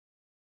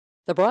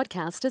The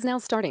broadcast is now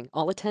starting.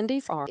 All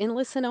attendees are in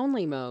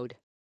listen-only mode.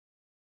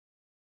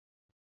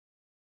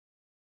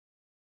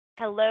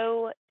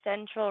 Hello,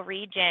 Central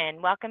Region.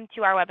 Welcome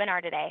to our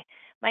webinar today.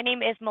 My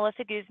name is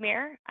Melissa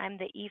Guzmir. I'm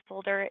the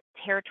eFolder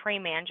Territory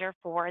Manager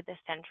for the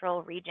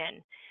Central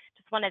Region.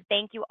 Just want to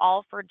thank you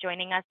all for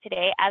joining us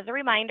today. As a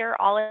reminder,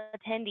 all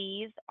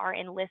attendees are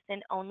in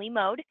listen-only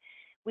mode.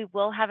 We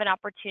will have an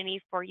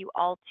opportunity for you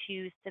all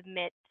to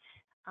submit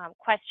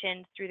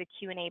questions through the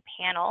Q&A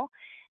panel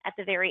at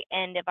the very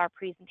end of our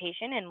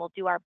presentation, and we'll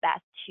do our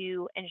best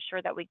to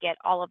ensure that we get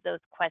all of those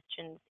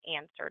questions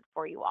answered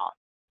for you all.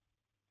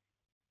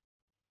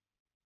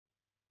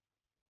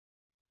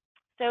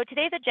 So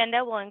today's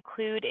agenda will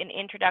include an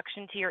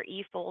introduction to your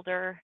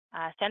eFolder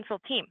Central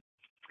team.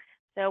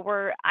 So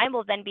I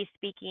will then be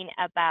speaking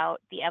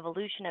about the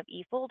evolution of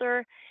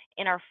eFolder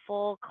in our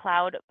full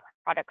cloud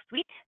product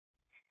suite.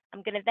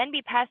 I'm going to then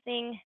be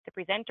passing the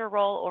presenter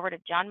role over to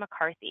John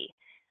McCarthy,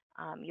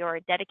 your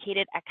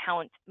dedicated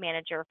account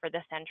manager for the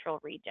Central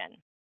region.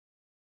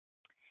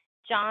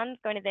 John's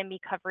going to then be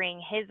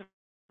covering his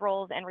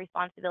roles and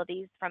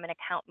responsibilities from an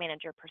account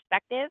manager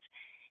perspective,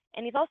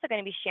 and he's also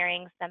going to be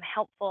sharing some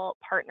helpful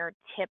partner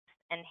tips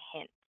and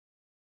hints.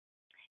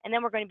 And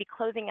then we're going to be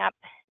closing up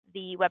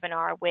the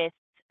webinar with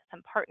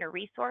some partner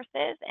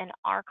resources and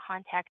our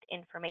contact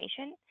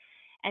information.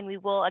 And we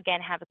will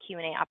again have a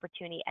Q&A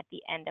opportunity at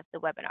the end of the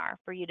webinar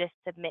for you to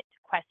submit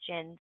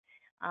questions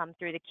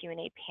through the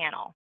Q&A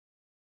panel.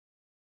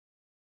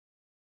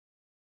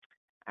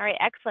 All right,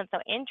 excellent. So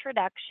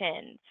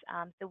introductions.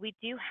 So we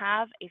do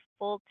have a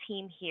full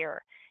team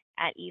here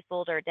at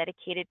eFolder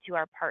dedicated to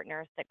our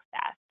partner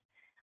success.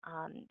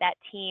 That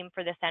team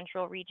for the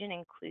Central region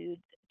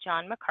includes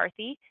John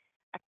McCarthy,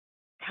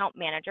 account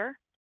manager,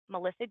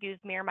 Melissa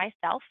Guzmir,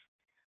 myself.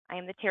 I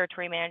am the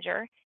territory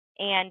manager,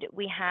 and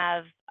we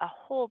have a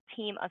whole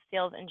team of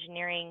sales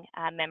engineering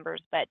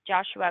members, but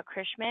Joshua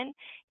Krishman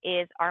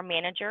is our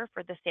manager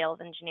for the sales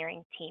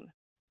engineering team.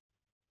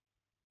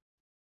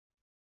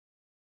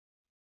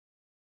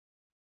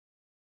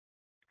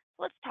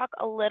 Let's talk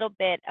a little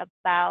bit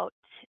about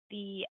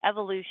the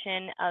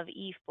evolution of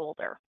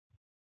eFolder.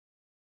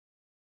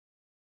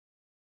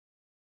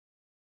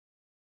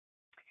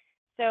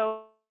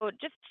 So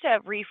just to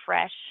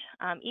refresh,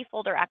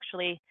 eFolder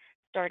actually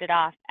started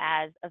off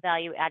as a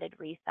value-added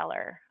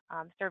reseller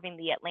serving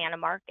the Atlanta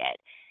market.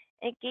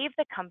 It gave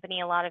the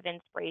company a lot of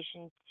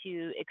inspiration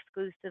to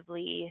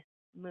exclusively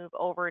move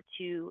over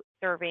to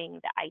serving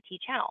the IT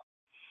channel.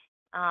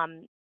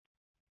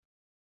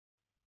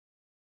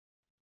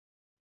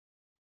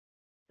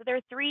 So there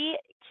are three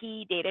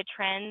key data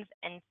trends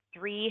and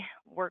three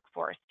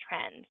workforce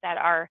trends that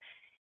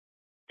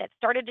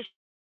started to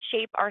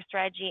shape our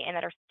strategy and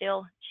that are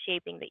still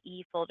shaping the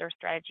eFolder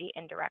strategy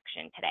and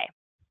direction today.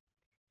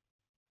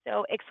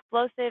 So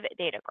explosive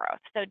data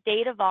growth. So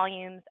data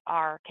volumes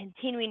are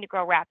continuing to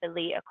grow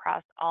rapidly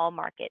across all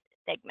market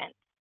segments.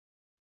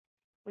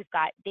 We've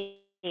got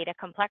data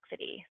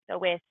complexity. So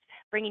with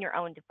bringing your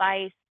own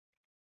device,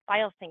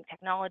 file sync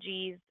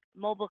technologies,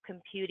 mobile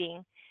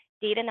computing,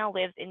 data now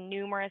lives in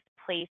numerous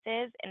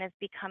places and is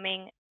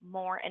becoming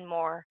more and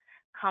more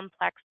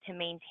complex to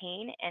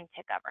maintain and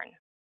to govern.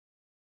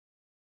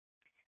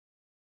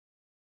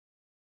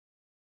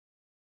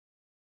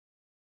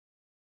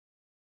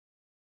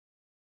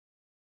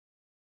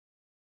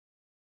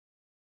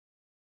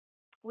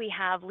 We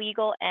have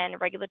legal and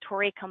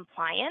regulatory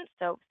compliance,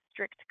 so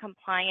strict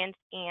compliance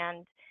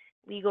and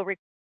legal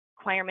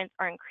requirements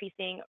are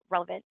increasing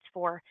relevance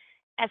for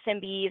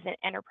SMBs and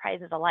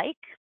enterprises alike.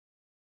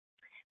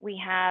 We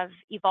have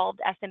evolved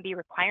SMB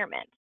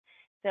requirements.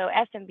 So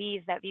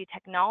SMBs that view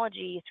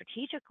technology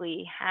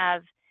strategically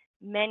have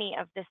many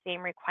of the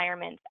same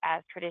requirements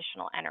as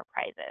traditional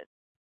enterprises.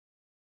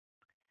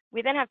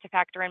 We then have to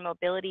factor in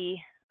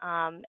mobility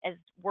as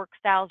work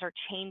styles are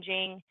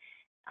changing,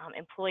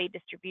 employee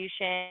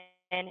distribution,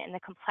 and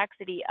the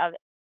complexity of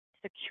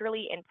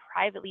securely and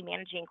privately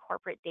managing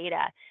corporate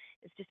data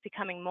is just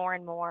becoming more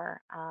and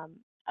more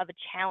of a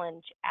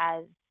challenge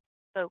as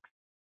folks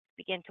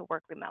begin to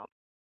work remote.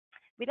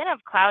 We then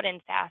have cloud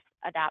and SaaS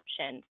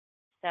adoption.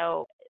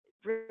 So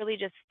really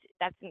just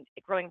that's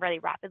growing really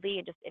rapidly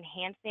and just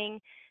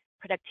enhancing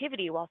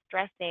productivity while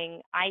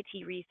stressing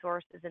IT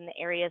resources in the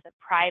areas of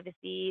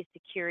privacy,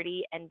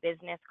 security, and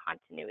business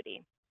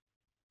continuity.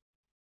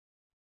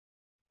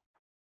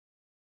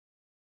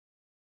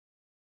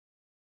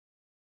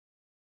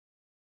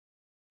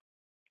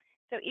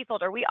 So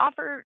eFolder, we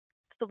offer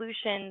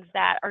solutions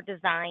that are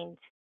designed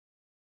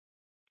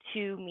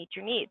to meet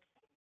your needs.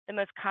 The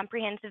most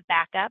comprehensive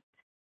backup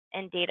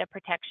and data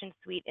protection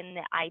suite in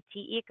the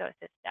IT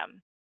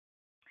ecosystem,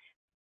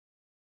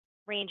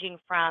 ranging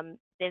from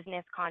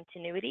business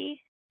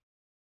continuity,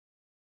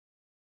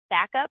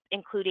 backup,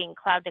 including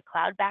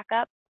cloud-to-cloud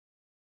backup,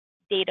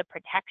 data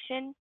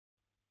protection,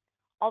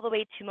 all the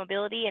way to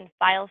mobility and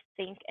file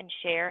sync and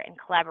share and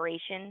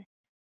collaboration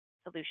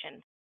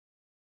solutions.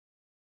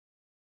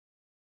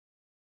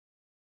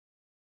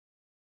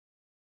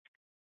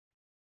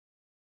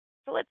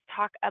 So let's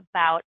talk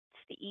about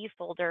the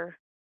eFolder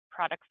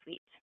product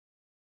suite.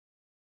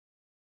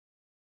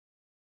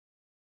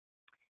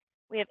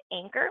 We have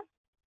Anchor.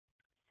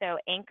 So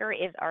Anchor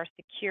is our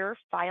secure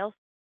file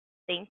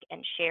sync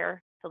and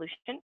share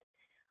solution.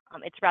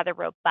 It's rather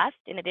robust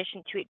in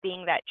addition to it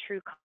being that true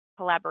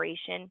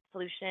collaboration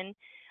solution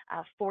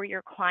for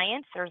your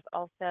clients. There's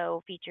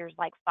also features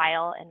like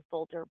file and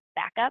folder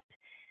backup,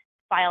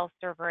 file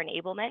server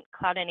enablement,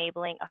 cloud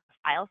enabling a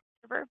file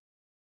server.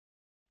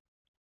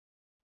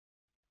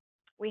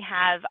 We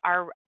have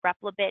our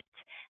Replibit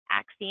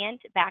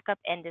Axient backup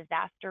and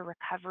disaster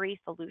recovery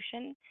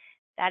solution.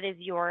 That is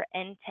your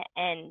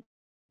end-to-end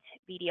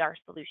VDR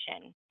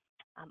solution.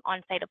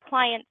 On-site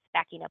appliance,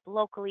 backing up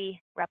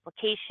locally,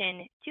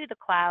 replication to the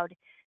cloud,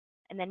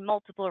 and then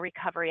multiple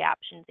recovery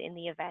options in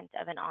the event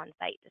of an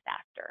on-site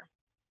disaster.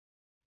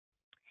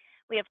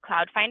 We have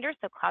CloudFinder.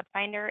 So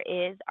CloudFinder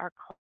is our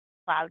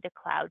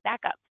cloud-to-cloud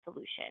backup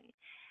solution,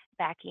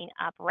 backing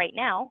up right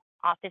now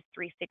Office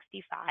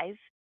 365,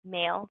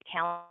 mail,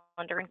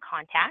 calendar, and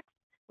contacts,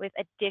 with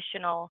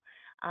additional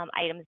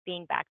items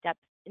being backed up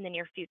in the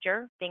near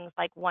future, things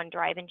like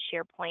OneDrive and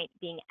SharePoint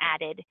being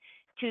added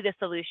to the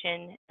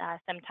solution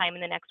sometime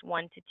in the next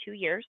 1 to 2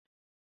 years.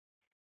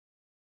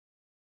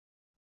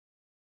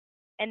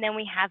 And then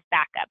we have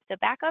backup. So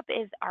backup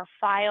is our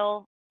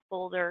file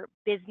folder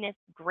business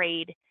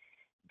grade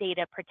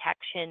data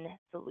protection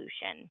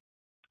solution.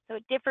 So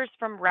it differs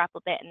from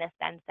Replibit in the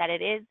sense that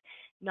it is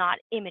not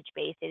image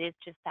based, it is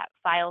just that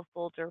file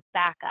folder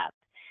backup.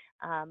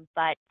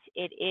 But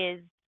it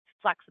is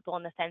flexible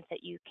in the sense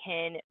that you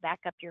can back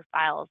up your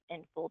files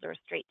and folders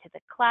straight to the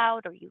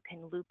cloud, or you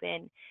can loop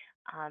in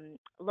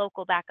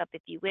local backup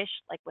if you wish,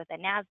 like with a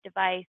NAS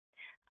device.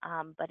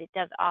 But it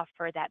does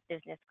offer that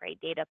business grade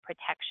data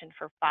protection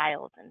for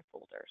files and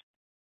folders.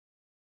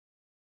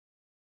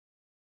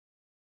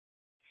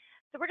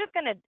 So we're just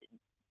going to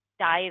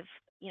dive,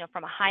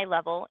 from a high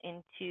level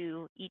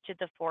into each of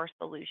the 4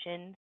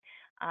 solutions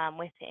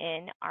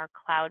within our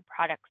cloud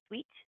product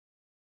suite.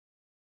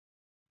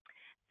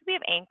 So we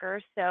have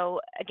Anchor. So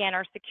again,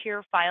 our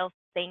secure file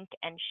sync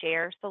and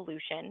share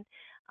solution.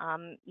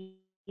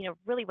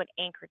 Really what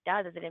Anchor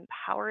does is it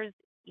empowers,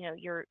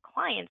 your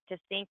clients to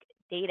sync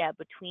data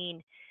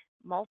between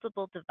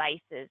multiple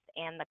devices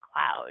and the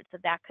cloud. So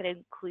that could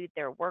include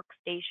their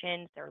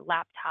workstations, their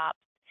laptops,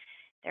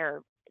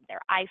 their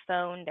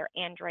iPhone, their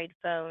Android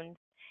phones.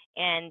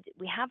 And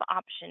we have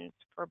options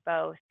for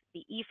both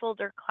the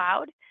eFolder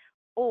cloud,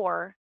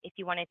 or if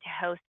you wanted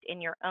to host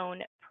in your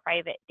own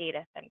private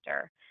data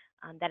center,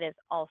 that is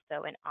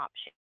also an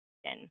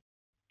option.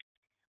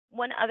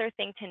 One other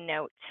thing to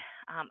note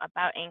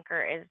about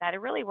Anchor is that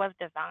it really was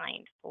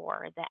designed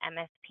for the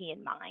MSP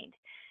in mind.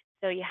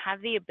 So you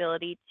have the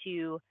ability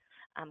to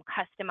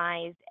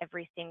customize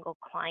every single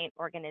client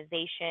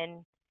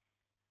organization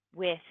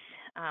with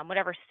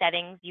whatever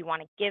settings you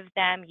want to give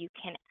them. You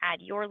can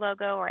add your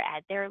logo or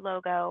add their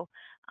logo.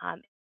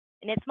 And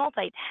it's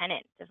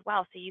multi-tenant as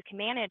well. So you can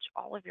manage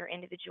all of your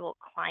individual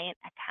client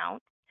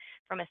accounts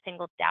from a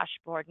single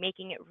dashboard,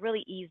 making it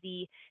really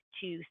easy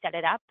to set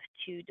it up,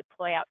 to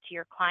deploy out to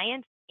your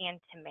clients, and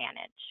to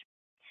manage.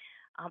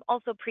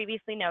 Also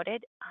previously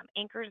noted,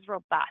 Anchor is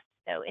robust.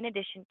 So in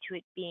addition to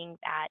it being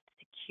that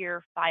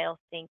secure file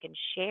sync and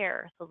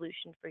share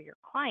solution for your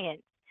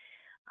clients,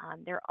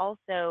 there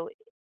also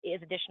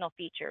is additional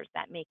features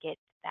that make it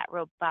that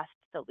robust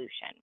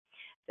solution.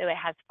 So it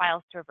has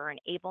file server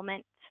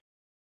enablement,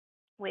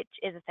 which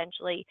is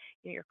essentially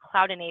you're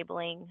cloud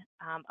enabling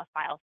a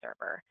file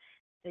server.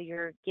 So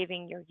you're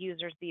giving your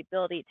users the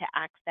ability to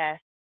access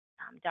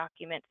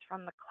documents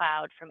from the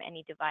cloud from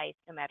any device,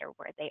 no matter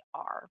where they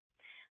are.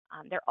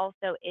 There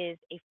also is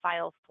a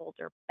file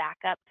folder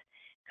backup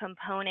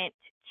component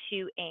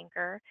to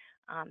Anchor.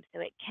 So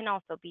it can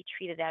also be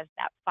treated as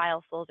that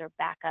file folder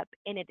backup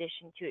in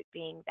addition to it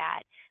being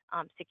that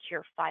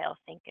secure file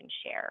sync and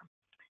share.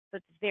 So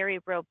it's very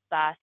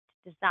robust,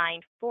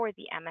 designed for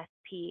the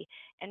MSP,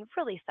 and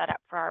really set up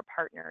for our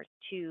partners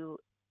to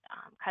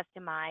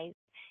customize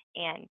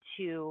and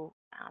to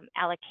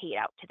allocate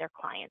out to their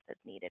clients as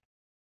needed.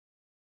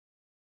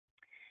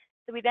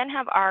 So we then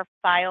have our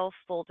file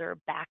folder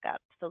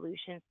backup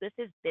solutions. This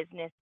is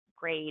business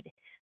grade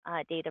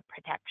data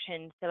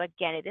protection. So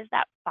again, it is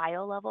that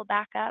file level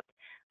backup.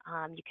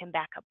 You can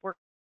back up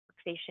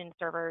workstation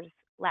servers,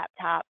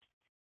 laptops,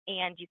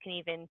 and you can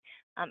even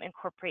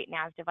incorporate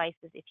NAS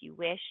devices if you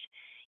wish.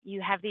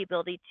 You have the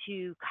ability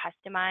to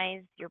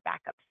customize your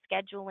backup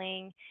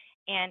scheduling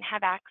and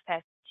have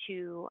access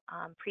to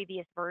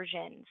previous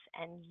versions,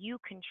 and you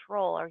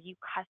control or you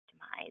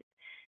customize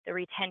the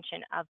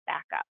retention of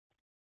backup.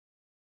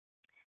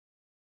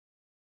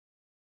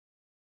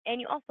 And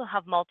you also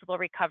have multiple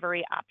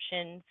recovery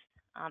options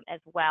as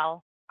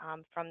well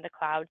from the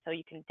cloud. So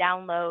you can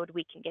download,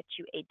 we can get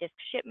you a disk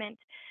shipment,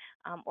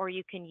 or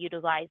you can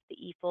utilize the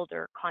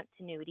eFolder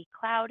Continuity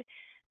Cloud,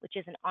 which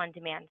is an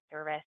on-demand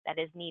service that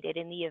is needed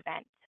in the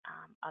event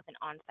of an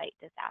on-site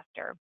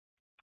disaster.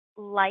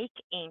 Like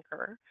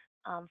Anchor,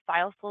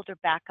 file folder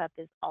backup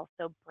is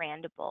also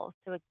brandable.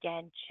 So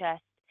again,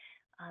 just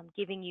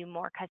giving you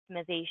more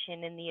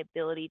customization and the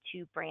ability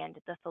to brand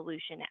the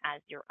solution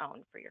as your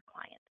own for your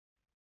clients.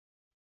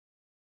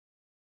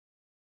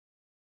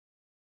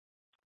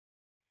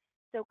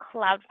 So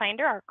Cloud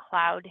Finder, our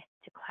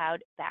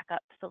cloud-to-cloud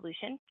backup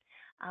solution.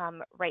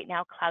 Right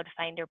now, Cloud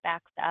Finder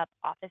backs up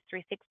Office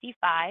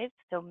 365,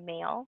 so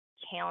mail,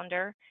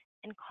 calendar,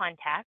 and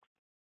contacts.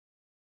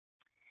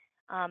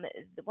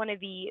 One of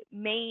the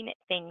main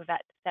things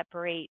that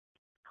separate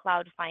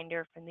Cloud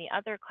Finder from the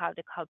other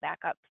cloud-to-cloud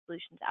backup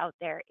solutions out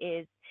there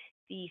is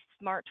the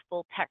smart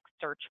full text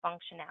search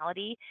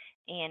functionality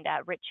and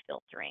rich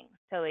filtering.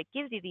 So it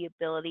gives you the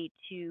ability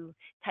to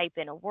type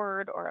in a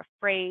word or a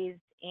phrase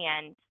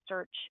and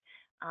search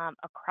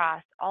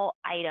across all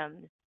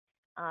items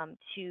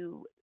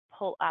to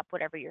pull up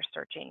whatever you're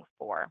searching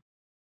for.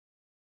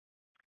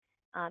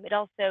 It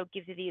also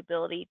gives you the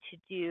ability to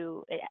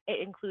do,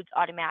 it includes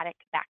automatic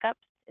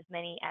backups, as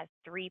many as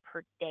 3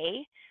 per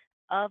day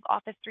of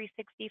Office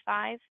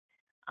 365.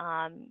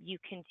 You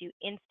can do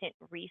instant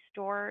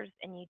restores,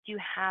 and you do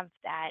have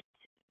that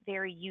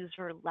very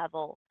user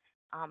level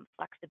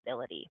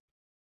flexibility.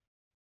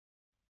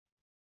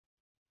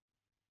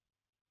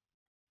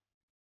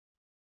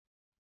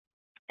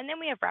 And then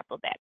we have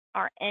Replicate,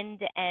 our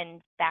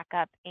end-to-end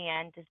backup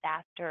and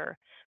disaster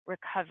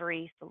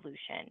recovery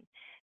solution.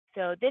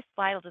 So this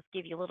slide will just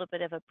give you a little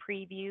bit of a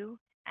preview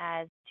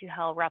as to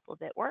how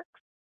Replicate works.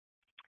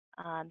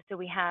 So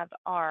we have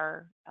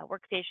our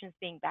workstations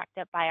being backed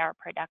up by our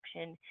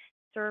production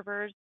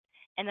servers,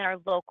 and then our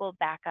local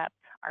backup,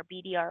 our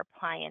BDR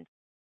appliance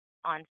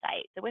on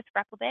site. So with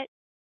Replicate,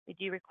 we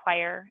do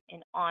require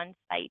an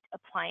on-site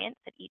appliance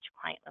at each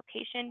client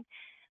location,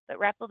 but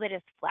Replicate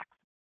is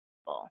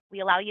flexible. We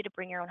allow you to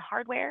bring your own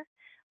hardware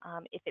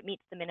if it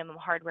meets the minimum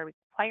hardware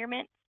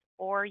requirements,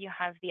 or you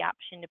have the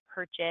option to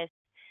purchase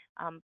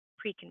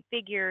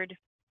pre-configured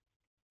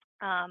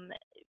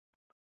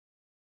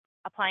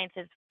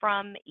appliances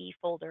from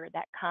eFolder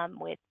that come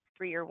with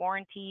 3-year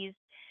warranties,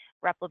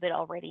 Replicate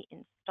already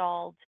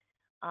installed,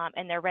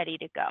 and they're ready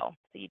to go.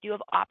 So you do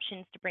have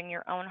options to bring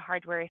your own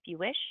hardware if you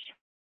wish,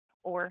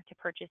 or to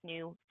purchase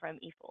new from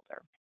eFolder.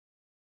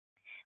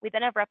 We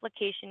then have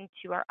replication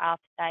to our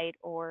offsite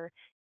or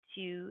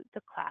to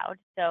the cloud.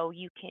 So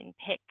you can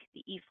pick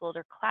the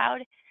eFolder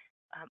cloud,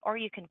 or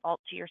you can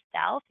vault to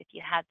yourself if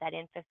you have that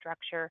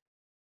infrastructure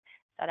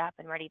set up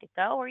and ready to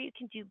go, or you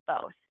can do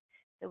both.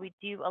 So we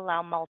do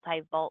allow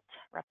multi-vault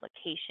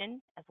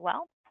replication as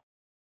well.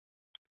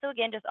 So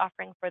again, just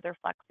offering further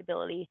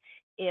flexibility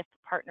if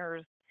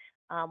partners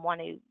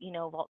want to,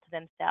 vault to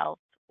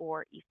themselves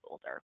or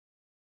eFolder.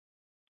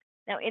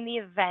 Now, in the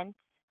event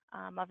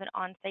of an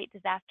on-site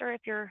disaster,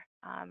 if you're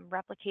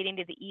replicating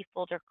to the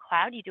eFolder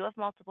cloud, you do have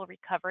multiple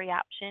recovery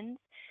options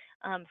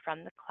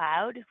from the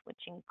cloud,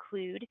 which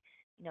include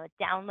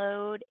a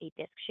download, a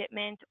disk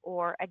shipment,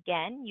 or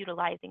again,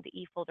 utilizing the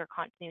eFolder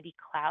Continuity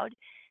Cloud.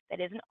 That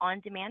is an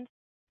on-demand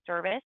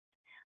service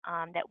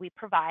that we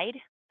provide.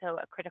 So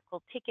a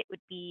critical ticket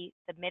would be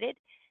submitted.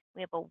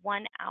 We have a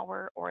 1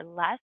 hour or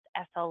less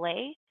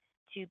SLA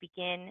to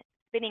begin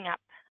spinning up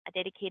a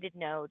dedicated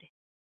node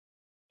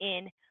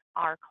in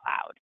our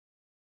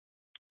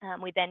cloud.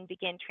 We then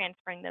begin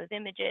transferring those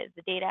images,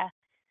 the data,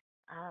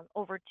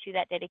 over to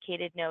that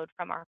dedicated node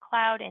from our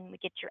cloud, and we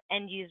get your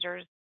end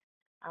users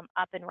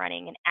up and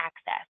running and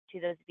access to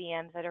those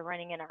VMs that are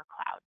running in our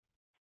cloud.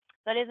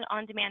 So that is an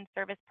on-demand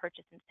service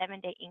purchased in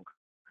 7-day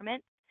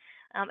increments.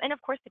 And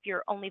of course, if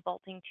you're only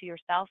vaulting to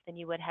yourself, then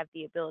you would have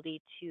the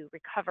ability to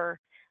recover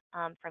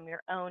from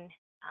your own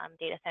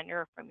data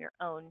center, from your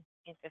own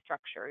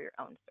infrastructure, or your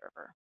own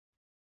server.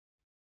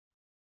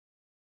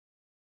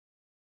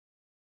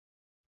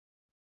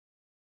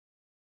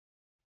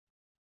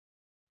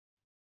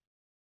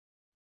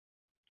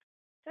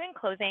 So in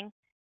closing,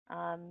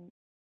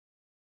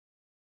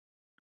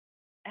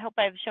 I hope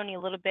I've shown you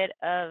a little bit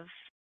of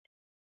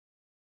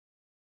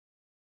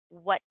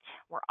what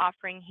we're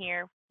offering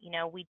here.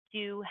 We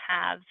do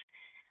have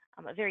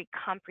a very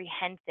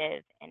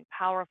comprehensive and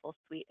powerful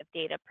suite of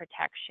data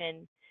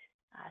protection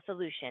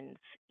solutions.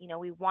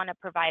 We want to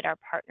provide our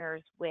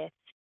partners with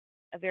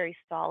a very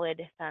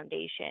solid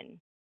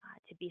foundation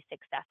to be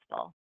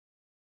successful.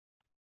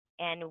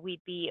 And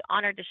we'd be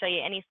honored to show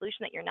you any solution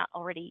that you're not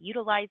already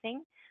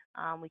utilizing.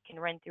 We can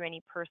run through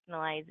any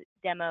personalized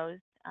demos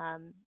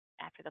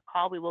after the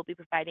call. We will be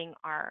providing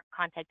our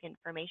contact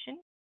information.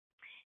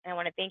 And I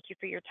want to thank you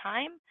for your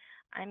time.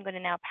 I'm going to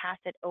now pass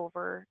it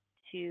over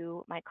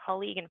to my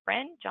colleague and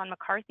friend, John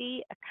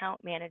McCarthy,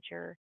 Account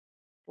Manager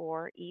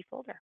for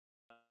eFolder.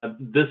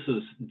 This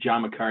is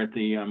John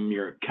McCarthy. I'm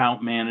your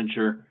account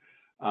manager.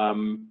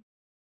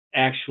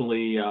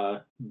 Actually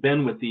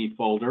been with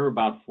eFolder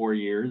about 4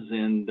 years,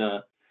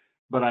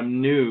 but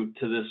I'm new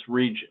to this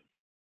region.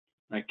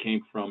 I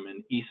came from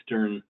an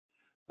Eastern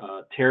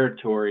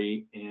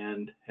territory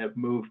and have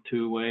moved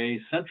to a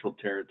central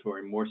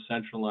territory, more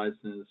centralized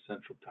in the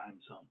central time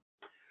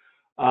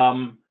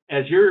zone.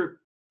 As your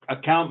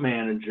account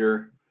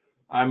manager,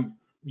 I'm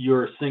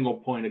your single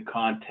point of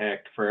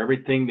contact for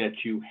everything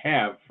that you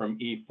have from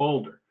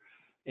eFolder.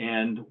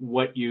 and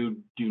what you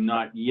do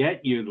not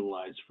yet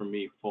utilize from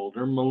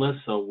eFolder,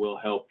 Melissa will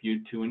help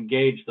you to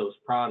engage those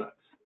products.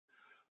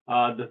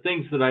 The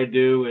things that I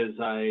do is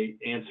I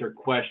answer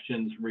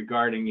questions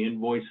regarding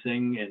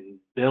invoicing and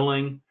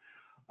billing,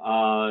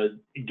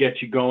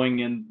 get you going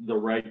in the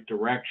right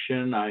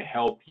direction. I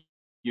help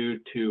you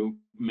to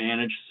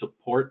manage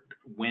support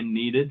when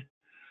needed.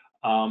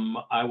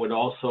 I would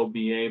also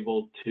be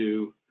able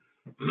to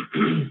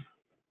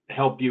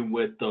help you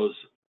with those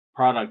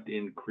product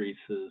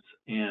increases.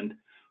 And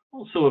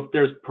also, if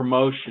there's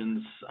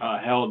promotions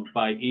held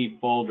by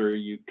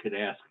eFolder, you could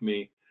ask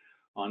me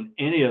on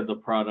any of the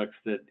products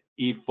that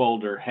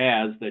eFolder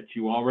has that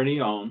you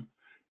already own,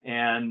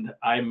 and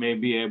I may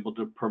be able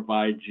to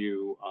provide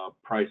you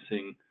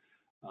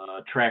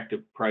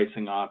attractive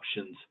pricing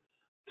options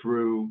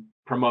through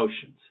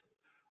promotions.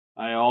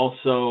 I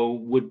also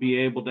would be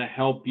able to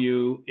help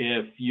you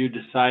if you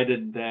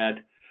decided that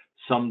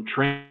some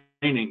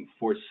training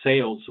for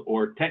sales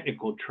or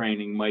technical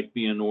training might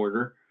be in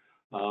order,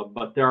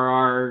 but there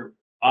are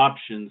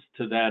options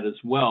to that as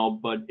well.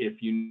 But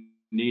if you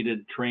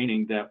needed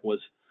training that was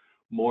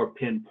more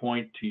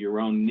pinpoint to your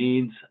own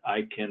needs,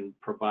 I can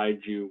provide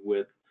you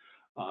with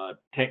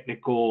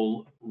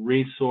technical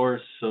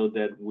resource so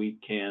that we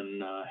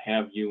can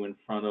have you in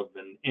front of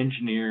an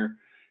engineer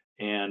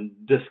and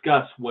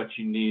discuss what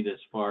you need as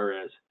far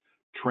as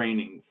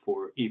training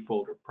for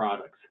eFolder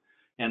products.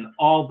 And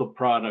all the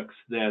products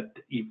that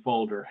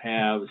eFolder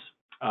has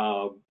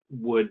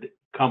would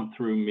come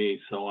through me.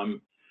 So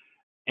I'm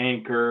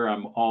Anchor,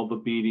 I'm all the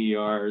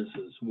BDRs,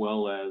 as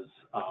well as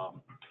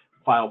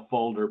file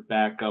folder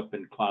backup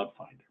and Cloud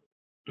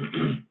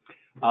Finder.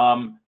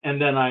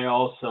 And then I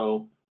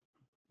also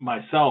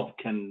myself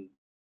can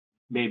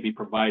maybe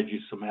provide you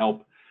some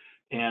help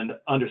and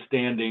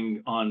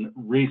understanding on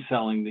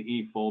reselling the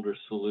eFolder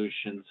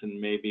solutions, and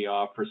maybe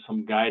offer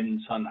some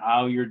guidance on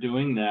how you're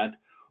doing that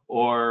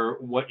or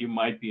what you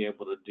might be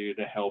able to do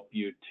to help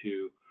you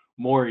to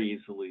more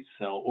easily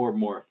sell or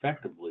more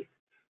effectively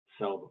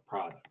sell the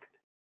product.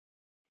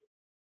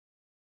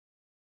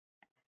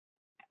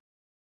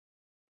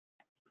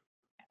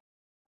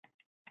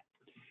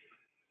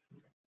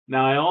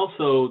 Now, I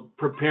also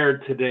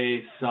prepared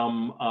today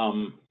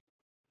some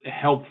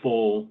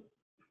helpful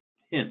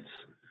hints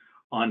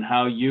on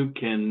how you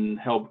can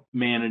help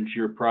manage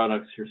your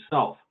products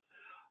yourself.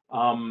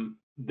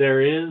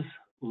 There is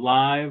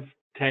live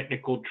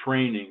technical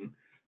training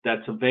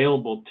that's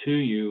available to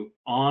you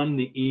on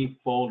the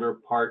eFolder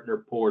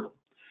Partner Portal.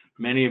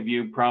 Many of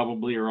you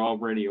probably are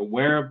already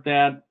aware of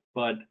that,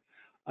 but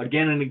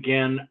again and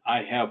again,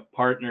 I have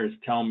partners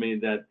tell me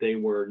that they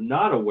were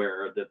not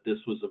aware that this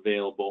was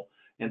available.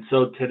 And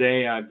so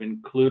today I've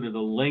included a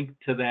link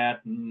to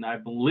that, and I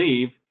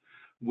believe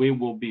we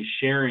will be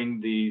sharing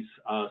these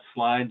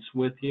slides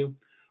with you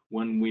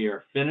when we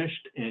are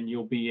finished, and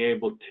you'll be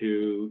able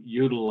to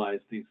utilize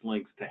these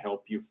links to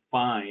help you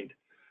find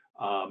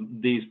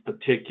these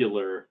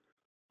particular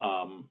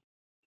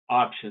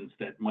options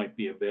that might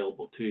be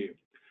available to you.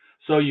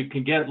 So you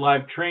can get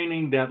live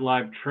training. That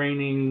live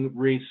training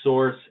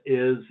resource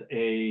is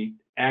a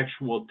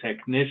actual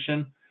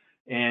technician,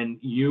 and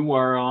you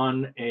are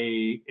on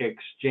a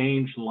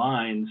exchange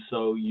line,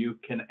 so you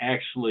can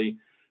actually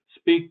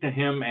speak to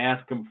him,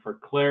 ask him for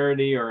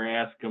clarity, or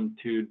ask him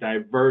to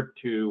divert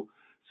to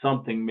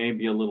something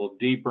maybe a little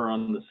deeper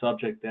on the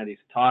subject that he's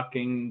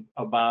talking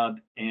about,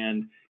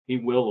 and he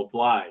will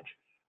oblige.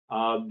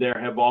 There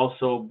have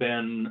also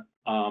been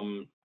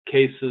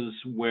cases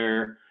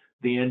where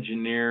the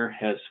engineer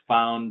has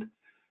found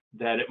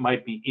that it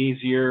might be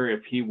easier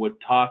if he would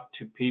talk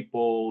to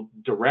people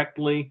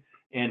directly,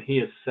 and he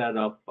has set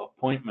up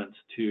appointments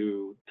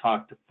to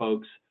talk to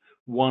folks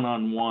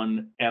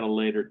one-on-one at a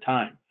later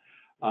time.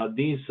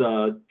 These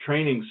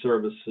training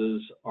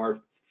services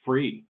are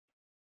free.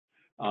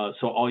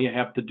 So all you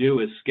have to do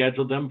is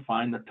schedule them,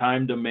 find the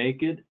time to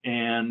make it,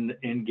 and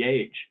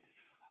engage.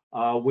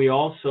 We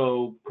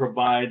also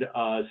provide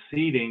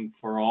seating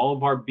for all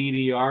of our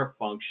BDR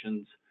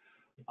functions,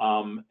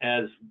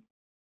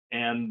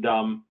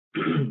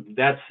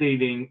 that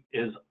seating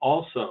is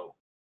also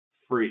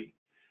free.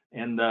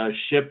 And the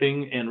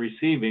shipping and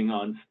receiving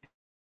on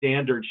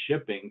standard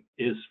shipping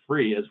is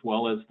free, as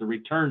well as the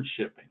return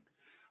shipping.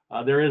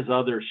 There is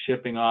other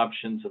shipping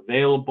options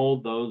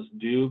available. Those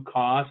do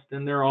cost,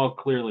 and they're all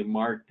clearly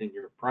marked in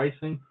your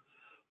pricing.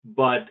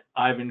 But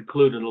I've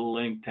included a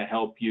link to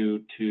help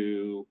you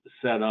to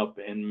set up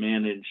and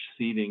manage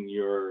seating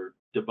your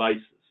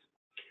devices.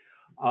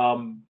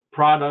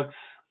 Products,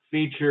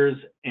 features,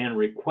 and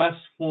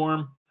request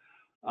form.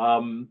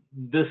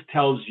 This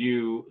tells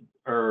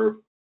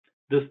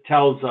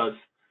us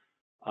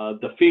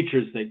the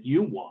features that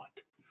you want.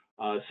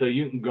 So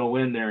you can go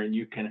in there and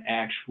you can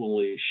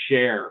actually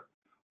share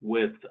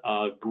with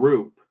a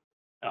group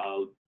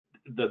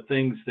the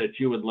things that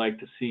you would like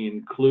to see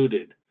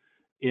included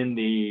in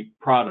the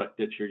product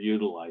that you're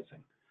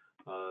utilizing.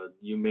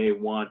 You may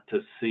want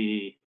to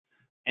see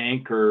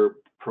Anchor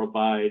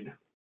provide,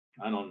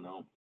 I don't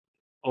know,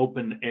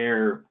 open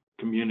air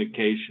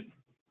communication.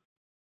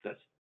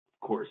 That's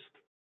course,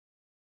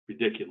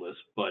 ridiculous,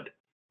 but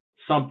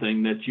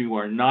something that you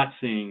are not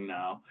seeing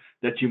now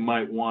that you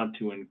might want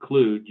to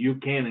include, you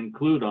can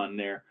include on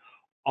there.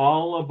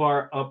 All of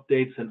our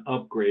updates and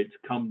upgrades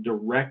come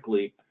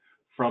directly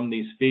from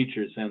these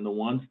features, and the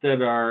ones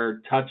that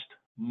are touched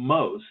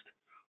most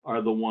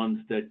are the ones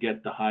that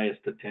get the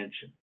highest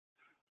attention.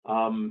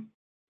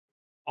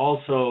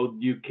 Also,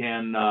 you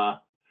can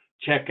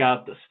check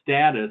out the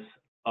status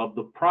of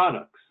the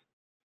products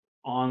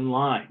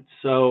online.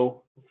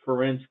 So,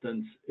 for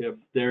instance, if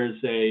there's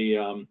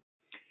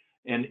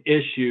an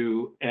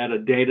issue at a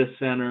data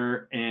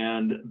center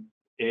and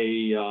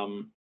a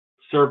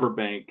server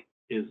bank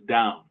is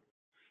down,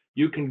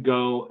 you can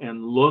go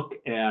and look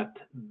at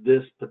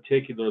this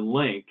particular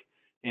link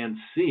and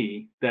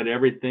see that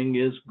everything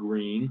is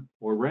green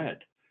or red,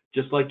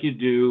 just like you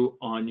do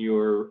on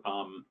your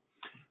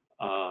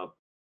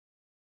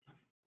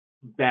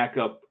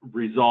backup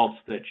results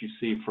that you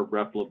see for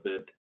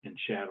Replibit and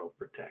Shadow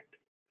Protect.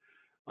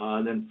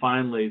 Then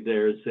finally,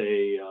 there's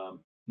a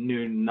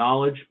new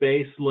knowledge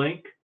base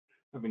link.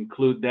 I've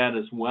included that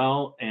as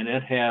well, and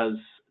it has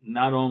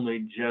not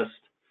only just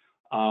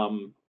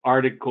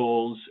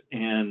articles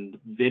and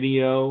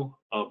video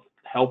of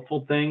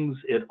helpful things,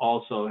 it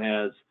also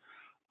has,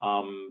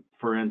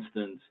 for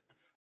instance,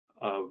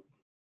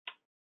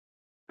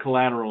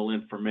 collateral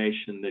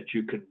information that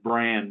you could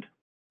brand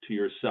to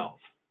yourself.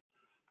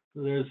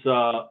 There's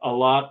a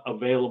lot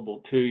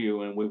available to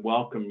you, and we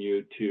welcome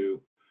you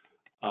to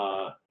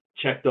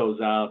check those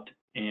out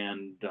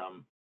and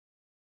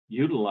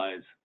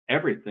utilize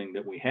everything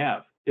that we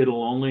have.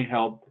 It'll only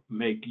help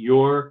make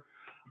your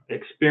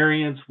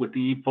experience with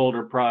the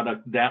eFolder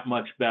product that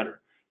much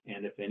better.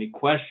 And if any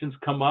questions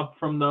come up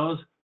from those,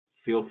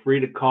 feel free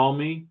to call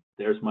me.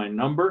 There's my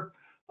number.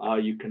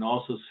 You can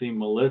also see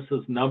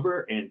Melissa's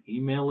number and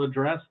email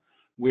address.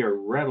 We are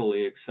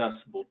readily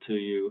accessible to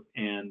you,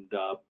 and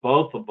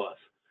both of us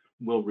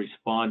will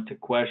respond to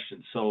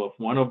questions. So if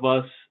one of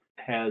us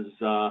has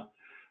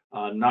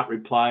not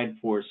replied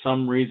for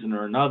some reason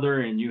or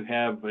another, and you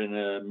have an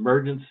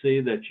emergency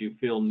that you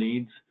feel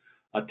needs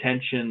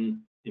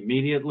attention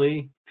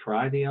immediately,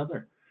 try the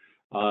other.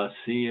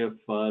 See if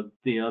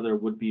the other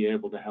would be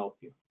able to help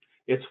you.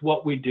 It's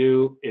what we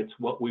do. It's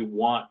what we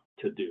want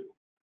to do.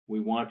 We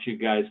want you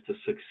guys to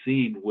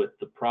succeed with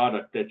the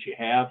product that you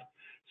have.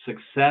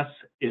 Success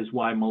is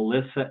why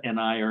Melissa and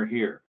I are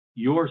here,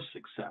 your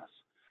success.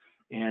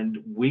 And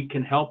we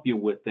can help you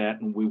with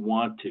that, and we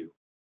want to.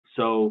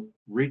 So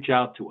reach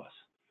out to us.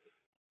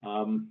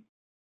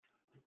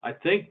 I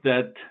think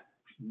that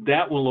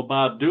will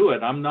about do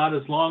it. I'm not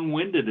as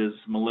long-winded as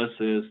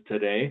Melissa is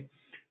today,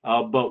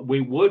 but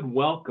we would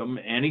welcome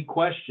any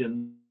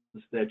questions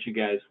that you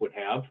guys would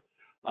have.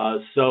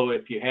 So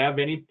if you have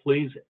any,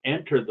 please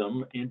enter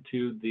them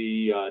into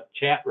the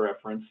chat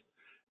reference,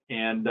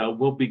 and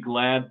we'll be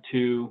glad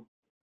to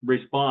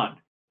respond.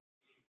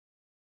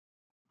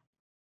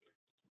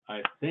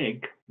 I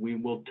think we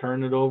will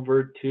turn it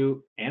over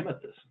to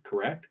Amethyst,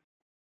 correct?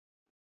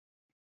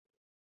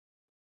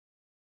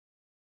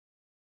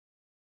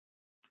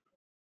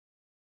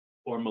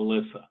 Or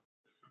Melissa?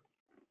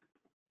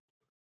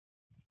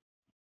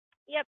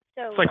 Yep.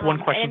 So it's like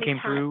one question came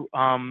through.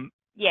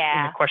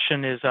 Yeah. And the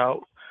question is,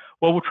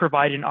 what would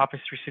provide an Office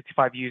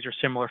 365 user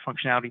similar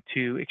functionality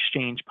to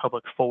Exchange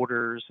public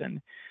folders?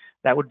 And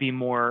that would be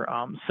more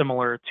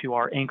similar to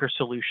our Anchor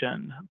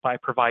solution by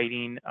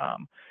providing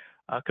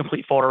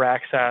complete folder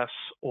access,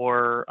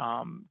 or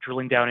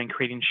drilling down and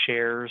creating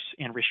shares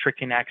and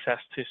restricting access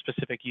to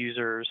specific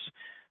users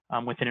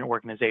within an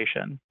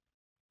organization.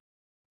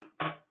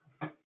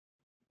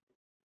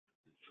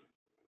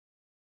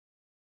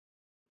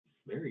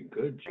 Very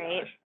good, Josh.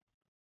 Great.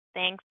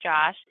 Thanks,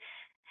 Josh.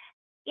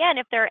 Yeah, and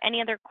if there are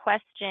any other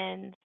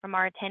questions from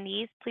our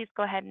attendees, please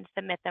go ahead and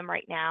submit them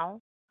right now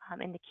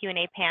in the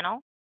Q&A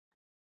panel.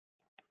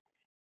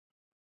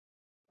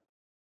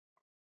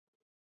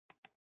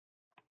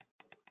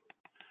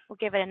 We'll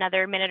give it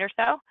another minute or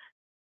so.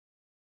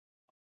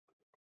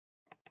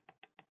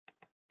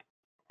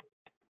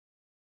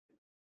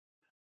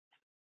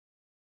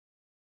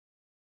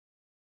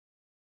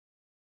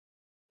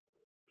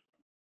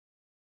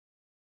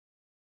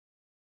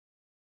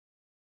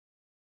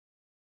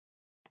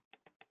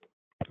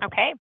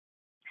 Okay.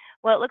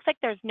 Well, it looks like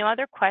there's no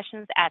other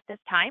questions at this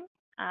time.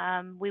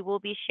 We will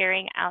be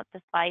sharing out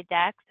the slide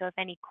deck, so if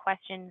any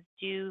questions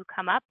do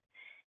come up,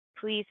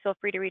 please feel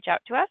free to reach out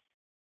to us.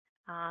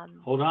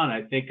 Hold on,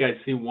 I think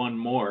I see one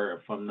more,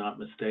 if I'm not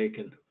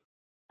mistaken.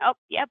 Oh,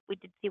 yep, we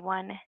did see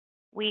one.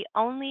 We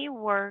only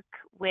work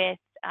with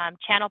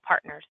channel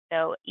partners,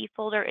 so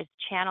eFolder is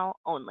channel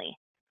only.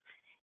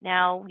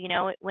 Now, you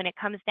know, when it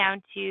comes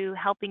down to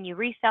helping you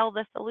resell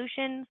the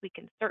solutions, we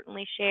can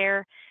certainly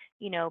share,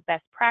 you know,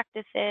 best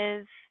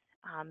practices,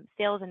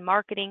 sales and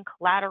marketing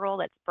collateral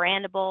that's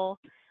brandable.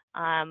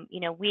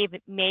 You know, we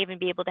may even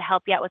be able to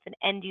help you out with an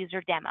end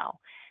user demo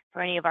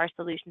for any of our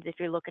solutions if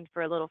you're looking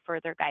for a little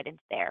further guidance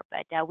there.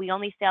 But we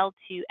only sell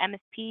to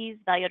MSPs,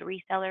 valued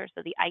resellers,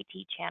 so the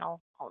IT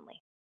channel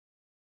only.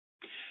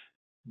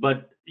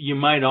 But you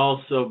might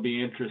also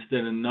be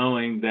interested in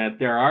knowing that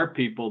there are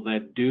people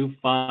that do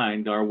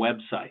find our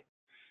website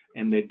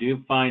and they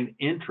do find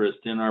interest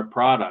in our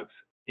products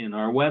in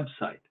our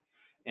website.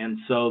 And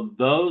so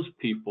those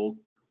people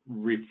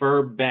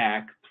refer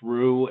back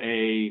through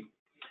a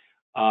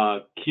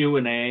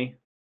Q&A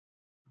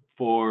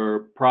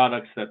for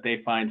products that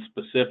they find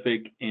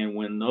specific. And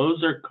when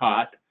those are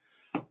caught,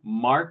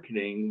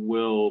 marketing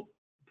will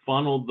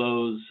funnel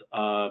those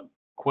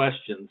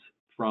questions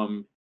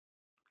from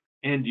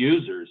end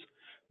users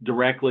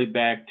directly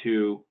back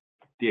to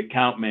the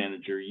account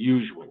manager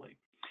usually.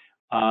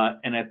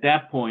 And at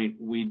that point,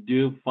 we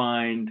do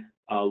find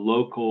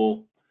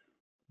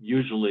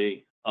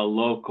usually a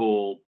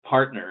local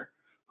partner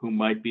who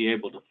might be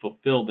able to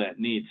fulfill that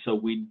need. So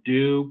we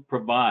do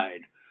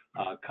provide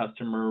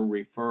customer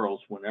referrals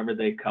whenever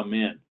they come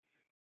in,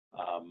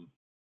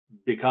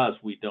 because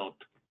we don't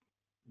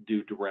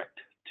do direct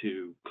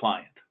to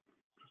client.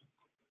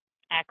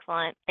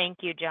 Excellent. Thank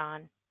you,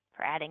 John,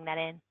 for adding that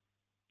in.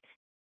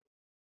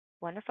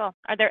 Wonderful.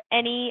 Are there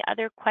any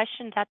other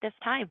questions at this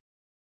time?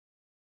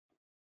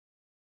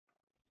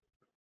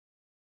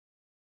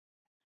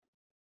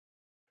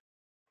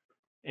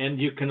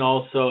 And you can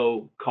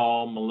also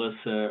call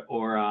Melissa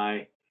or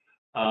I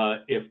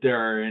if there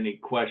are any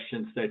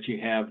questions that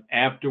you have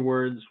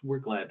afterwards. We're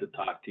glad to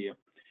talk to you.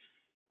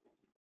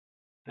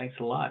 Thanks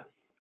a lot.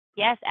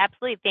 Yes,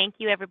 absolutely. Thank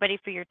you, everybody,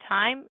 for your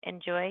time.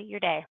 Enjoy your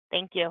day.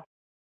 Thank you.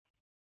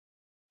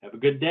 Have a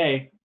good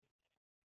day.